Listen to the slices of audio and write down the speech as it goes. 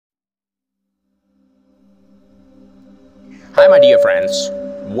Hi my dear friends,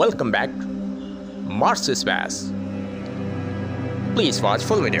 welcome back Mars Space. Please watch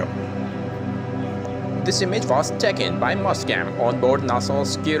full video. This image was taken by Mars-Cam on board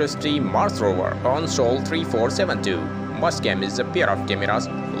NASA's Curiosity Mars rover on Sol 3472. Mars-Cam is a pair of cameras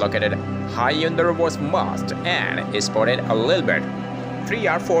located high on the rover's mast and is spotted a little bit. 3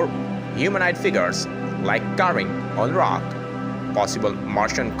 are for humanoid figures like carving on rock, possible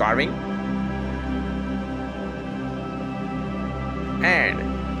Martian carving,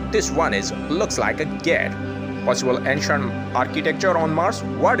 and this one looks like a gate, possible ancient architecture on Mars.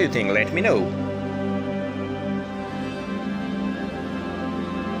 What do you think? Let me know.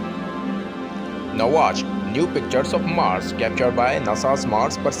 Now watch new pictures of Mars captured by NASA's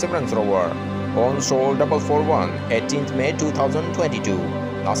Mars Perseverance rover on Sol 441, 18th May 2022.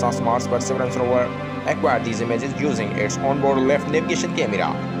 NASA's Mars Perseverance rover acquired these images using its onboard left navigation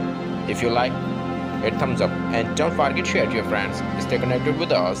camera. If you like, hit thumbs up and don't forget to share to your friends. Stay connected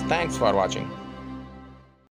with us. Thanks for watching.